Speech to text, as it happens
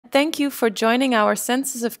thank you for joining our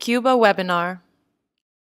Census of Cuba webinar.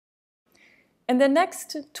 In the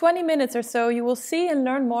next 20 minutes or so, you will see and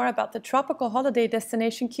learn more about the tropical holiday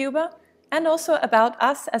destination Cuba and also about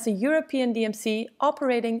us as a European DMC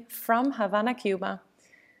operating from Havana, Cuba.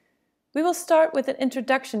 We will start with an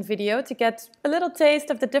introduction video to get a little taste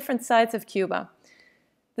of the different sides of Cuba.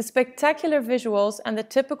 The spectacular visuals and the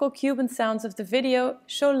typical Cuban sounds of the video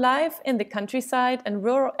show life in the countryside and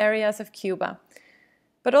rural areas of Cuba,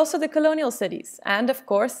 but also the colonial cities and, of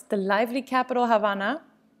course, the lively capital Havana,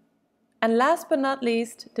 and last but not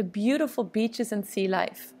least, the beautiful beaches and sea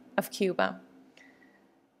life of Cuba.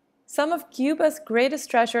 Some of Cuba's greatest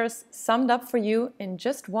treasures summed up for you in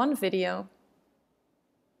just one video.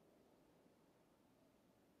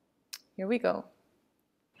 Here we go.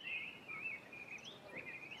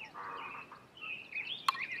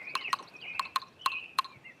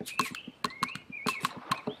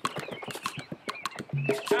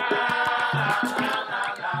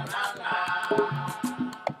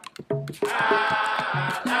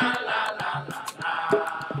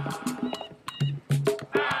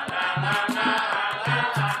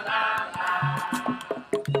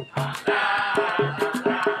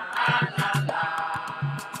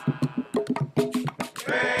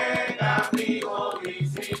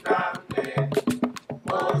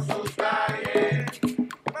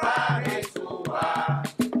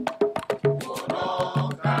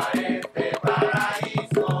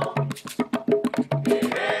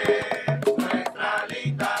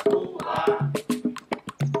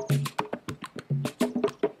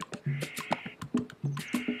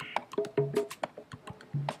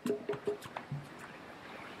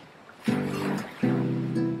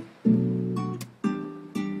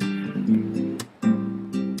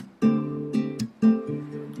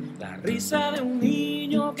 De un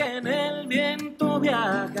niño que en el viento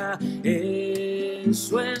viaja,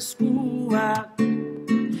 eso es Cuba.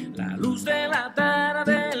 La luz de la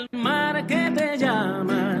tarde, el mar que te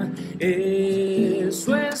llama,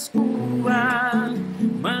 eso es Cuba.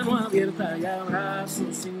 Mano abierta y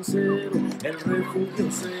abrazo sincero, el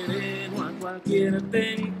refugio sereno a cualquier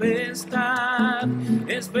tempestad.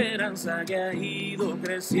 Esperanza que ha ido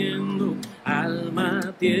creciendo,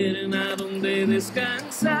 alma tierna donde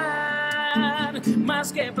descansar.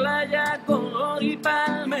 Más que playa, color y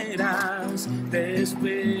palmeras te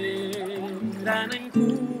esperan en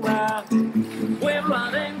Cuba. Pueblo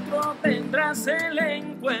adentro tendrás el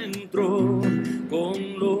encuentro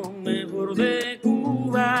con lo mejor de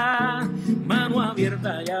Cuba. Mano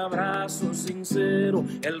abierta y abrazo sincero,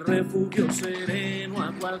 el refugio sereno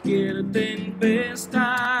a cualquier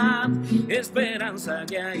tempestad. Esperanza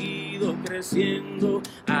que ha ido creciendo,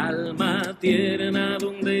 alma tierna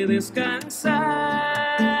donde descansar.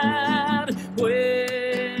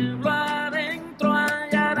 Pueblo adentro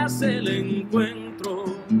hallarás el encuentro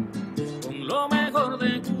con lo mejor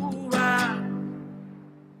de Cuba.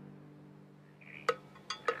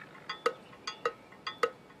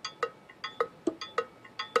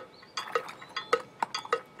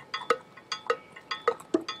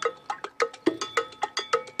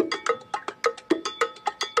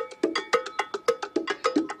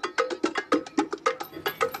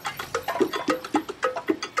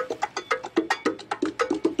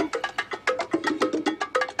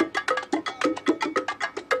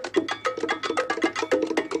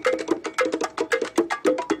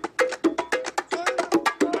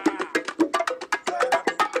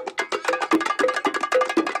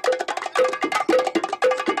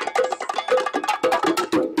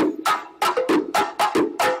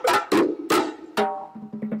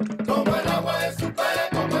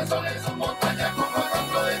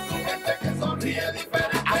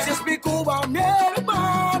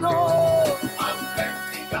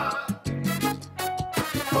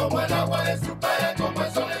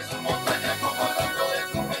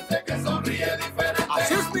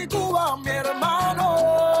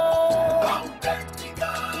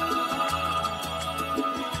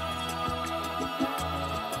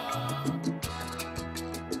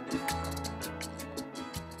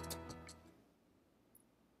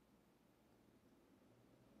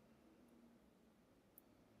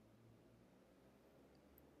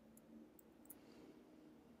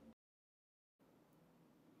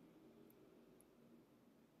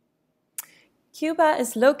 Cuba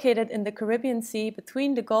is located in the Caribbean Sea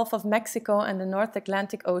between the Gulf of Mexico and the North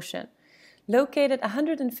Atlantic Ocean. Located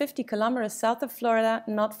 150 kilometers south of Florida,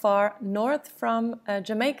 not far north from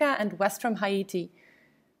Jamaica and west from Haiti.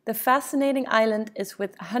 The fascinating island is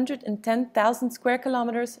with 110,000 square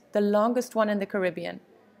kilometers, the longest one in the Caribbean.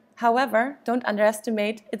 However, don't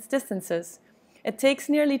underestimate its distances. It takes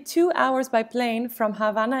nearly 2 hours by plane from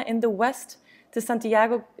Havana in the west to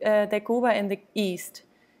Santiago de Cuba in the east.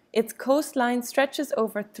 Its coastline stretches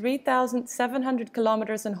over 3,700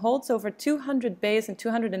 kilometers and holds over 200 bays and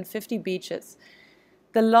 250 beaches.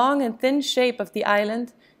 The long and thin shape of the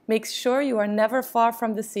island makes sure you are never far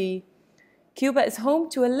from the sea. Cuba is home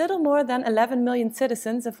to a little more than 11 million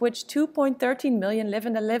citizens, of which 2.13 million live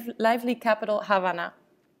in the lively capital, Havana.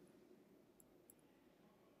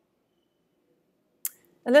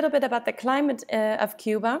 A little bit about the climate of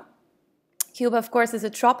Cuba. Cuba, of course, is a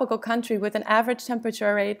tropical country with an average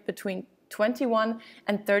temperature rate between 21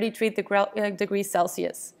 and 33 degrees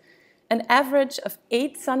Celsius. An average of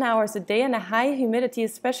 8 sun hours a day and a high humidity,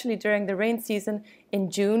 especially during the rain season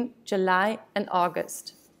in June, July, and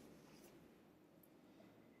August.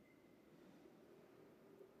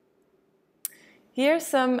 Here's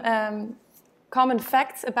some common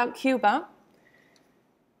facts about Cuba.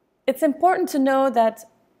 It's important to know that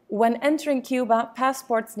when entering Cuba,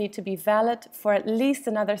 passports need to be valid for at least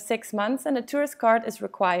another 6 months and a tourist card is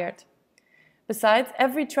required. Besides,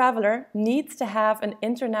 every traveler needs to have an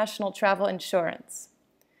international travel insurance.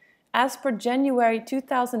 As per January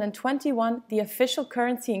 2021, the official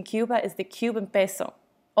currency in Cuba is the Cuban peso,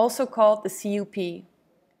 also called the CUP.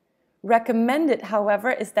 Recommended,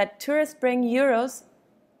 however, is that tourists bring euros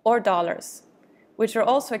or dollars, which are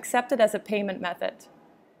also accepted as a payment method.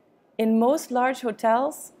 In most large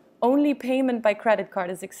hotels, only payment by credit card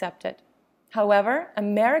is accepted. However,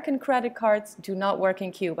 American credit cards do not work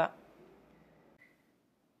in Cuba.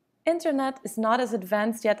 Internet is not as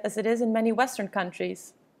advanced yet as it is in many Western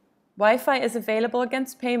countries. Wi-Fi is available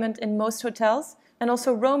against payment in most hotels, and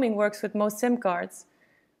also roaming works with most SIM cards,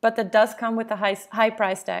 but that does come with a high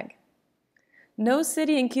price tag. No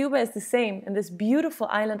city in Cuba is the same, and this beautiful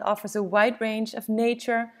island offers a wide range of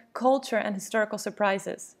nature, culture, and historical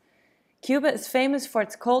surprises. Cuba is famous for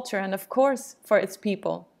its culture and, of course, for its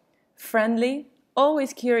people. Friendly,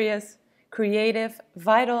 always curious, creative,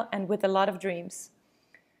 vital, and with a lot of dreams.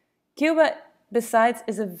 Cuba, besides,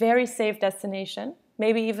 is a very safe destination,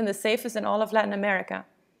 maybe even the safest in all of Latin America.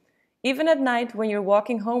 Even at night, when you're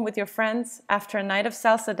walking home with your friends after a night of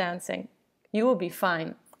salsa dancing, you will be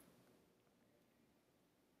fine.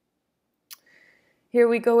 Here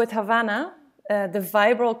we go with Havana, the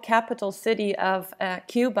vibrant capital city of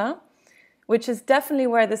Cuba, which is definitely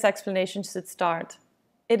where this explanation should start.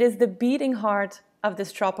 It is the beating heart of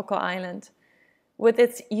this tropical island. With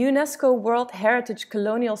its UNESCO World Heritage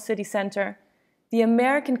Colonial City Center, the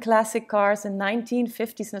American classic cars and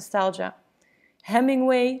 1950s nostalgia,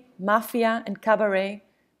 Hemingway, Mafia, and Cabaret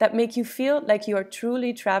that make you feel like you are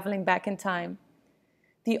truly traveling back in time.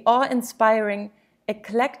 The awe-inspiring,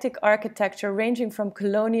 eclectic architecture ranging from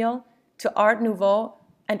colonial to Art Nouveau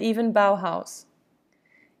and even Bauhaus.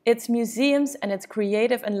 Its museums and its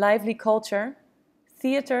creative and lively culture,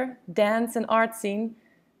 theater, dance, and art scene,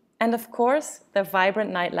 and of course, the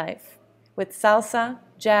vibrant nightlife, with salsa,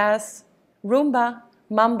 jazz, rumba,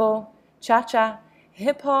 mambo, cha-cha,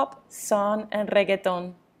 hip-hop, son, and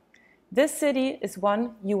reggaeton. This city is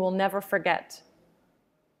one you will never forget.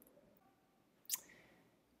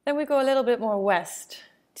 Then we go a little bit more west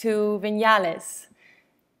to Viñales,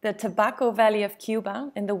 the Tobacco Valley of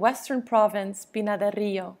Cuba in the western province Pinar del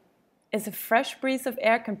Rio is a fresh breeze of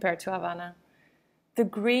air compared to Havana. The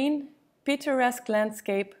green, picturesque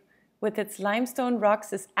landscape with its limestone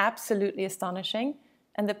rocks is absolutely astonishing,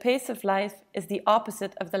 and the pace of life is the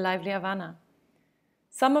opposite of the lively Havana.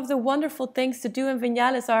 Some of the wonderful things to do in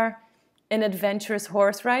Viñales are an adventurous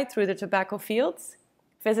horse ride through the tobacco fields,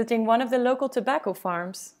 visiting one of the local tobacco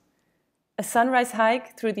farms, a sunrise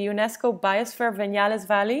hike through the UNESCO Biosphere Viñales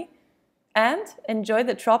Valley, and enjoy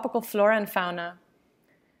the tropical flora and fauna.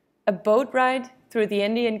 A boat ride through the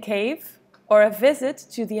Indian cave, or a visit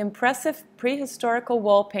to the impressive prehistorical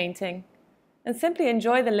wall painting, and simply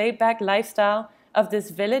enjoy the laid-back lifestyle of this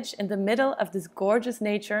village in the middle of this gorgeous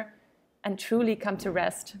nature and truly come to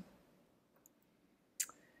rest.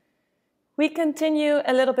 We continue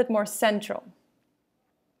a little bit more central.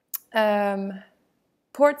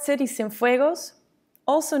 Port City Cienfuegos,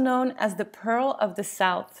 also known as the Pearl of the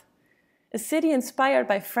South, a city inspired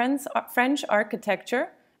by French architecture,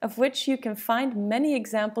 of which you can find many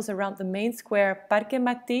examples around the main square Parque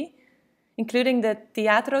Martí, including the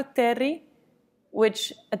Teatro Terry,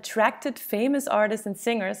 which attracted famous artists and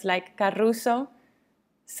singers like Caruso,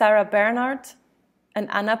 Sarah Bernhardt, and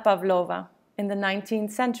Anna Pavlova in the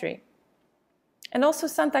 19th century. And also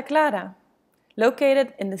Santa Clara,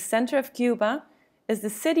 located in the center of Cuba, is the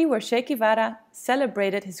city where Che Guevara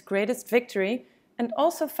celebrated his greatest victory and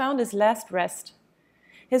also found his last rest.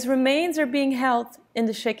 His remains are being held in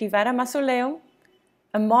the Che Guevara Mausoleum,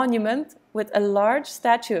 a monument with a large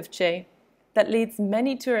statue of Che that leads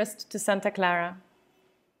many tourists to Santa Clara.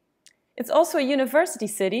 It's also a university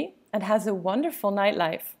city and has a wonderful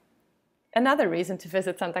nightlife. Another reason to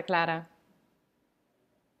visit Santa Clara.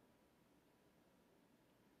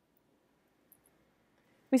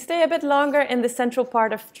 We stay a bit longer in the central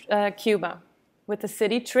part of Cuba, with the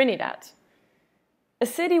city Trinidad. A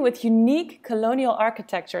city with unique colonial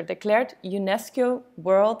architecture declared UNESCO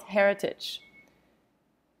World Heritage.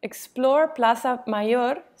 Explore Plaza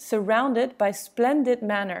Mayor, surrounded by splendid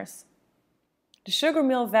manors. The Sugar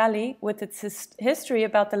Mill Valley, with its history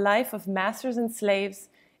about the life of masters and slaves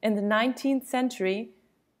in the 19th century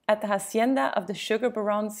at the hacienda of the sugar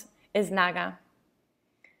barons Iznaga.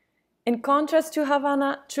 In contrast to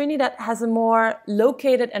Havana, Trinidad has a more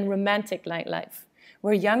located and romantic nightlife,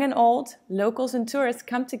 where young and old, locals and tourists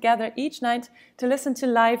come together each night to listen to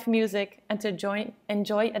live music and to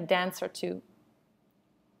enjoy a dance or two.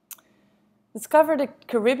 Discover the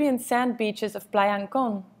Caribbean sand beaches of Playa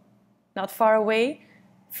Ancon, not far away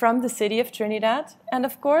from the city of Trinidad, and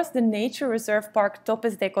of course the nature reserve park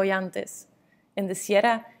Topes de Collantes in the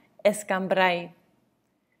Sierra Escambray,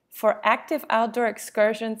 for active outdoor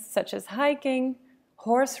excursions such as hiking,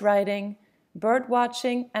 horse riding, bird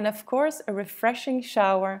watching, and of course a refreshing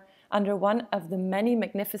shower under one of the many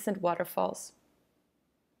magnificent waterfalls.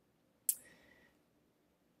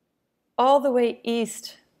 All the way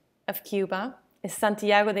east of Cuba is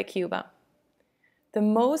Santiago de Cuba, the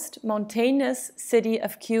most mountainous city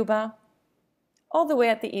of Cuba, all the way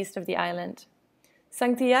at the east of the island.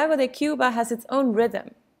 Santiago de Cuba has its own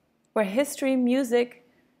rhythm, where history, music,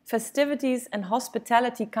 festivities, and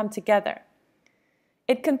hospitality come together.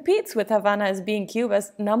 It competes with Havana as being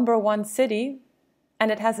Cuba's #1 city,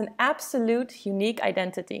 and it has an absolute unique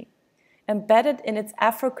identity, embedded in its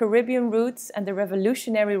Afro-Caribbean roots and the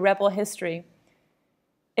revolutionary rebel history.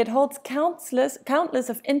 It holds countless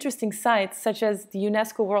of interesting sites, such as the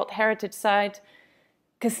UNESCO World Heritage Site,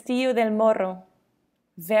 Castillo del Morro,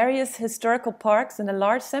 various historical parks, and a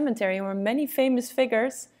large cemetery where many famous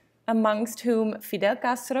figures, amongst whom Fidel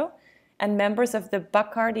Castro and members of the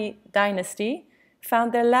Bacardi dynasty,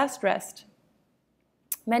 found their last rest.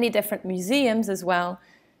 Many different museums as well,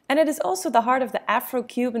 and it is also the heart of the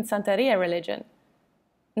Afro-Cuban Santeria religion.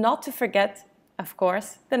 Not to forget, of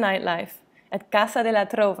course, the nightlife at Casa de la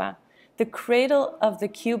Trova, the cradle of the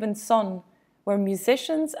Cuban son, where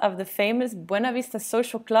musicians of the famous Buena Vista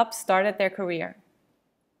Social Club started their career.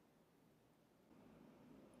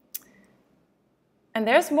 And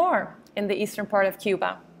there's more in the eastern part of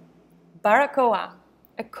Cuba. Baracoa,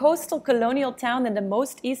 a coastal colonial town in the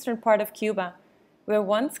most eastern part of Cuba, where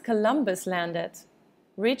once Columbus landed,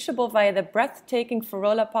 reachable via the breathtaking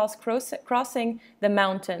Farola Pass crossing the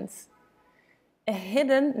mountains. A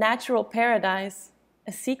hidden natural paradise,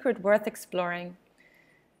 a secret worth exploring.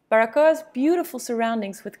 Baracoa's beautiful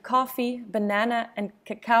surroundings with coffee, banana, and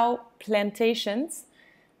cacao plantations,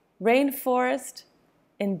 rainforest,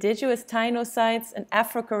 indigenous Taino sites, and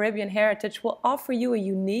Afro-Caribbean heritage will offer you a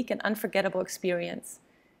unique and unforgettable experience.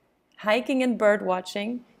 Hiking and bird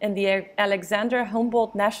watching in the Alexander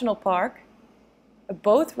Humboldt National Park, a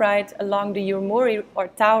boat ride along the Yurmuri or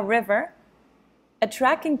Tao River, a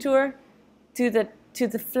trekking tour to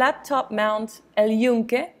the flat-top Mount El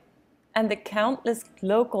Yunque, and the countless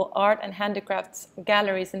local art and handicrafts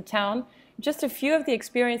galleries in town, just a few of the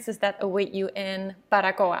experiences that await you in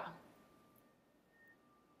Baracoa.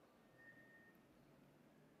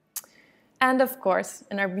 And of course,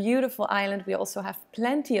 in our beautiful island, we also have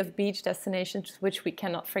plenty of beach destinations which we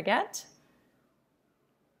cannot forget.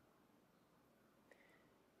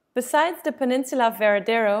 Besides the peninsula of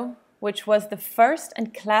Veradero, which was the first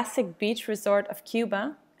and classic beach resort of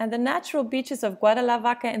Cuba, and the natural beaches of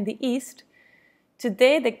Guadalavaca in the east,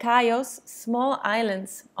 today the Cayos, small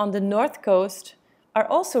islands on the north coast, are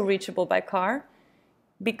also reachable by car,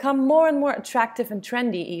 become more and more attractive and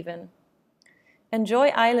trendy even. Enjoy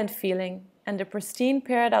island feeling and the pristine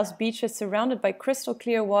paradise beaches surrounded by crystal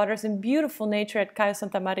clear waters and beautiful nature at Cayo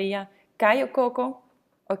Santa Maria, Cayo Coco,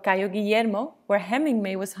 or Cayo Guillermo, where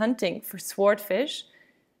Hemingway was hunting for swordfish,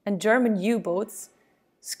 and German U-boats.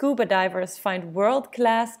 Scuba divers find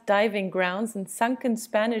world-class diving grounds and sunken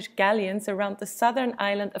Spanish galleons around the southern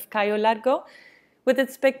island of Cayo Largo with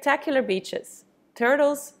its spectacular beaches,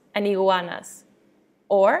 turtles, and iguanas.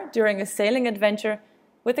 Or during a sailing adventure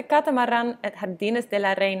with a catamaran at Jardines de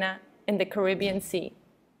la Reina in the Caribbean Sea.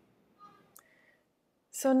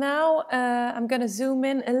 So now I'm going to zoom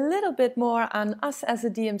in a little bit more on us as a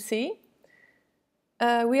DMC.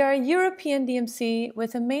 We are a European DMC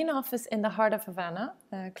with a main office in the heart of Havana,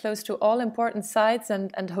 close to all important sites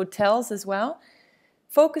and hotels as well.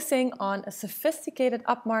 focusing on a sophisticated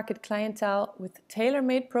upmarket clientele with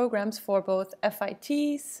tailor-made programs for both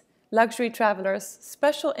FITs, luxury travelers,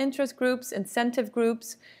 special interest groups, incentive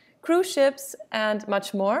groups, cruise ships, and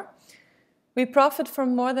much more. We profit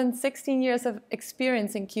from more than 16 years of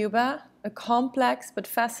experience in Cuba, a complex but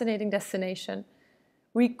fascinating destination.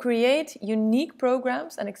 We create unique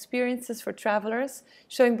programs and experiences for travelers,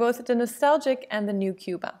 showing both the nostalgic and the new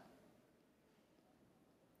Cuba.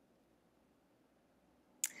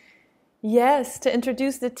 Yes, to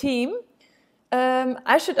introduce the team,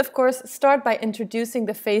 I should of course start by introducing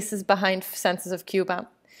the faces behind Senses of Cuba.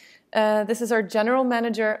 This is our General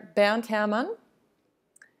Manager, Bernd Herrmann,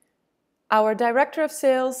 our Director of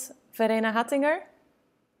Sales, Verena Hattinger,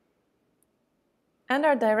 and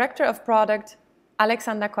our Director of Product,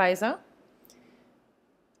 Alexander Kaiser.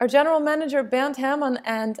 Our General Manager, Bernd Herrmann,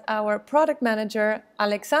 and our Product Manager,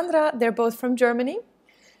 Alexandra, they're both from Germany.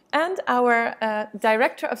 And our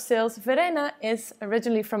Director of Sales, Verena, is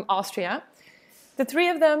originally from Austria. The three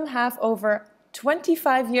of them have over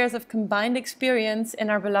 25 years of combined experience in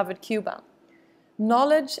our beloved Cuba.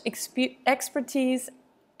 Knowledge, expertise,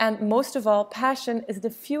 and most of all, passion is the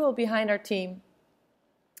fuel behind our team.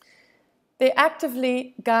 They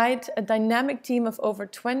actively guide a dynamic team of over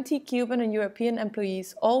 20 Cuban and European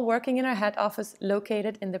employees, all working in our head office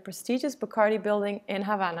located in the prestigious Bacardi building in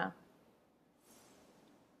Havana.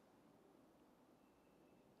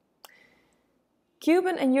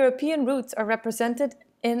 Cuban and European roots are represented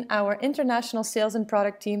in our international sales and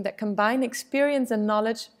product team that combine experience and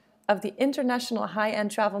knowledge of the international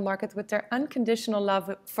high-end travel market with their unconditional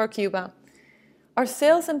love for Cuba. Our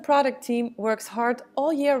sales and product team works hard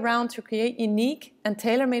all year round to create unique and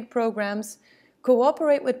tailor-made programs,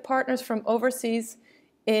 cooperate with partners from overseas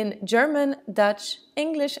in German, Dutch,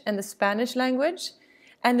 English, and the Spanish language,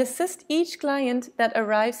 and assist each client that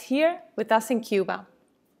arrives here with us in Cuba.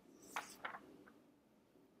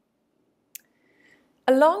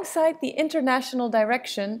 Alongside the international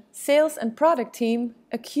direction, sales and product team,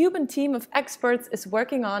 a Cuban team of experts is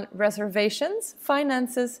working on reservations,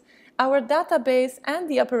 finances, our database, and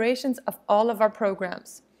the operations of all of our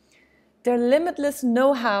programs. Their limitless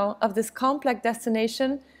know-how of this complex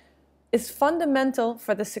destination is fundamental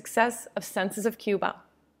for the success of Senses of Cuba.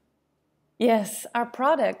 Yes, our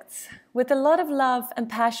products. With a lot of love and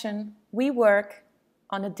passion, we work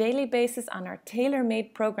on a daily basis on our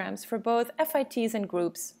tailor-made programs for both FITs and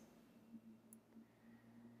groups.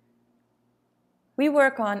 We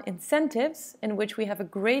work on incentives in which we have a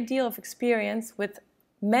great deal of experience with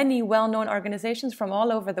many well-known organizations from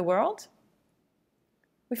all over the world.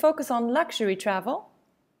 We focus on luxury travel.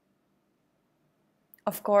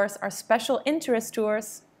 Of course, our special interest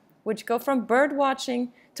tours, which go from bird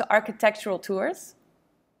watching to architectural tours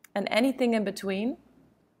and anything in between.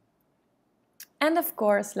 And of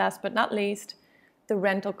course, last but not least, the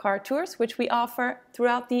rental car tours, which we offer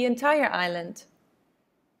throughout the entire island.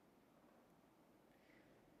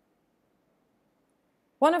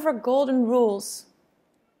 One of our golden rules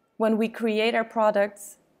when we create our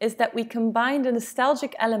products is that we combine the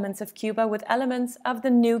nostalgic elements of Cuba with elements of the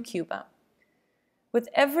new Cuba. With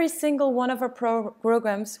every single one of our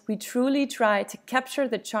programs, we truly try to capture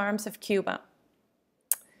the charms of Cuba.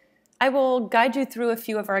 I will guide you through a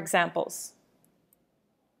few of our examples.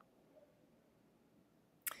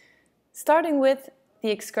 Starting with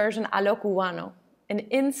the excursion a lo cubano, an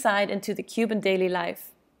insight into the Cuban daily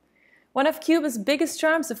life. One of Cuba's biggest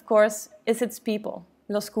charms, of course, is its people,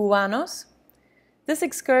 los cubanos. This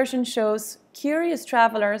excursion shows curious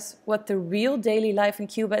travelers what the real daily life in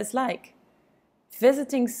Cuba is like.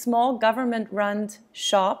 Visiting small government-run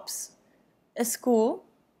shops, a school,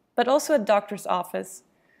 but also a doctor's office.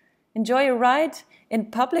 Enjoy a ride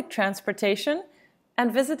in public transportation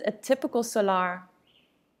and visit a typical solar.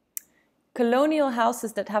 Colonial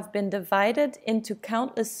houses that have been divided into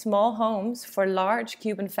countless small homes for large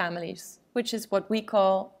Cuban families, which is what we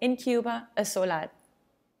call in Cuba a solar.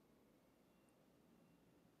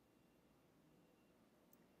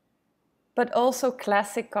 But also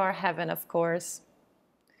classic car heaven, of course.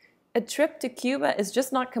 A trip to Cuba is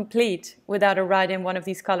just not complete without a ride in one of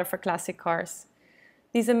these colorful classic cars.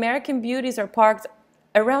 These American beauties are parked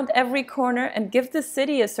around every corner and give the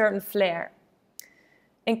city a certain flair.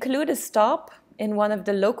 Include a stop in one of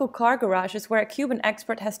the local car garages where a Cuban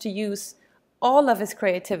expert has to use all of his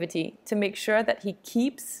creativity to make sure that he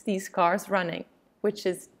keeps these cars running, which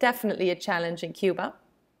is definitely a challenge in Cuba.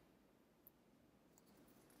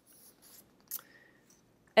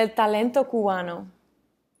 El talento cubano.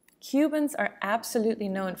 Cubans are absolutely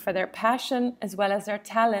known for their passion as well as their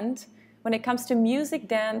talent when it comes to music,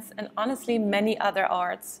 dance, and honestly many other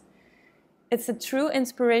arts. It's a true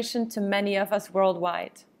inspiration to many of us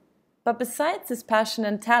worldwide. But besides this passion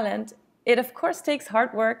and talent, it of course takes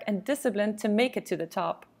hard work and discipline to make it to the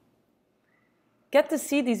top. Get to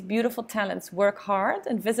see these beautiful talents work hard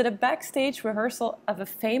and visit a backstage rehearsal of a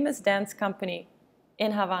famous dance company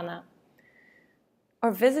in Havana.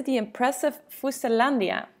 Or visit the impressive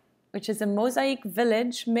Fusterlandia, which is a mosaic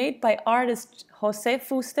village made by artist José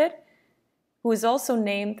Fuster, who is also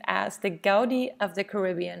named as the Gaudí of the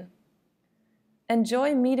Caribbean.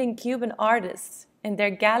 Enjoy meeting Cuban artists in their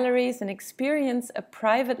galleries and experience a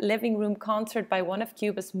private living room concert by one of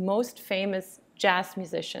Cuba's most famous jazz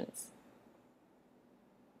musicians.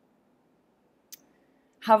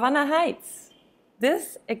 Havana Heights.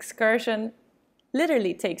 This excursion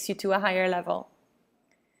literally takes you to a higher level.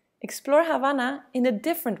 Explore Havana in a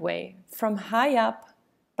different way, from high up,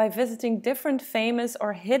 by visiting different famous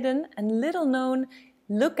or hidden and little-known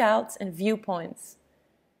lookouts and viewpoints.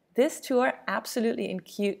 This tour absolutely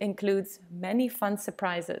includes many fun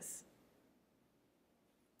surprises.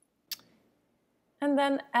 And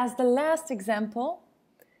then, as the last example,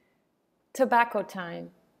 tobacco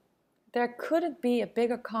time. There couldn't be a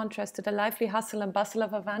bigger contrast to the lively hustle and bustle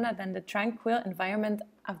of Havana than the tranquil environment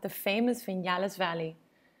of the famous Vinales Valley,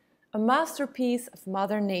 a masterpiece of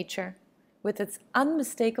Mother Nature with its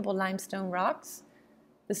unmistakable limestone rocks,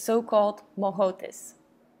 the so-called mojotes.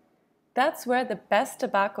 That's where the best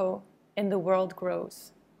tobacco in the world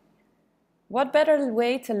grows. What better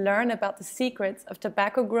way to learn about the secrets of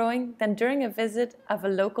tobacco growing than during a visit of a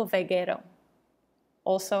local veguero,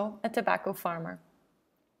 also a tobacco farmer.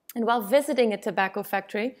 And while visiting a tobacco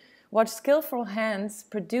factory, watch skillful hands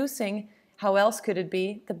producing, how else could it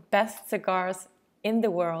be, the best cigars in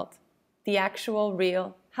the world, the actual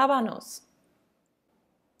real Habanos.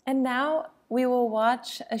 And now we will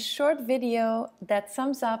watch a short video that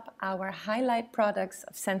sums up our highlight products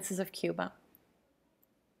of Senses of Cuba.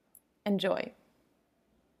 Enjoy.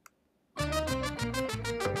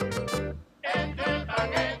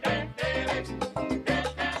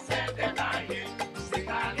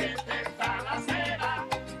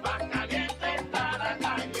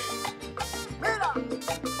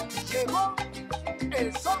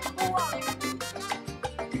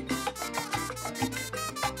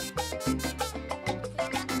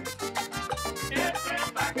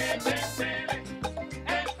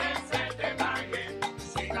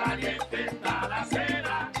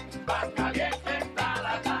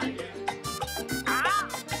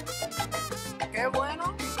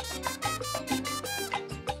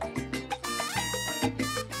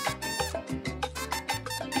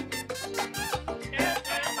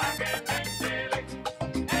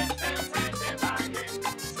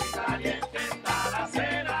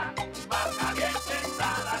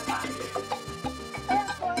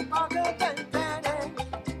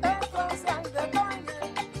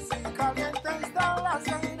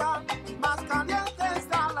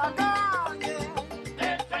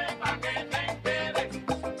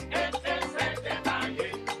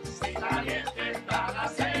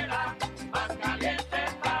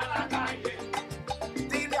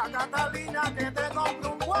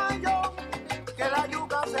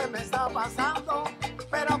 Pasando,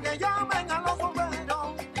 pero que llamen a los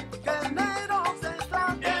bomberos, que el negro se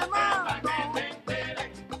está quemando.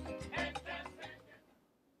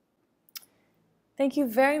 Thank you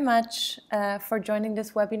very much for joining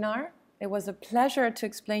this webinar. It was a pleasure to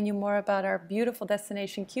explain you more about our beautiful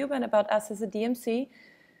destination Cuba and about us as a DMC.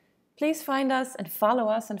 Please find us and follow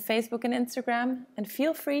us on Facebook and Instagram, and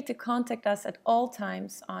feel free to contact us at all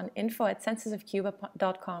times on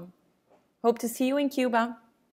info@sensesofcuba.com. Hope to see you in Cuba.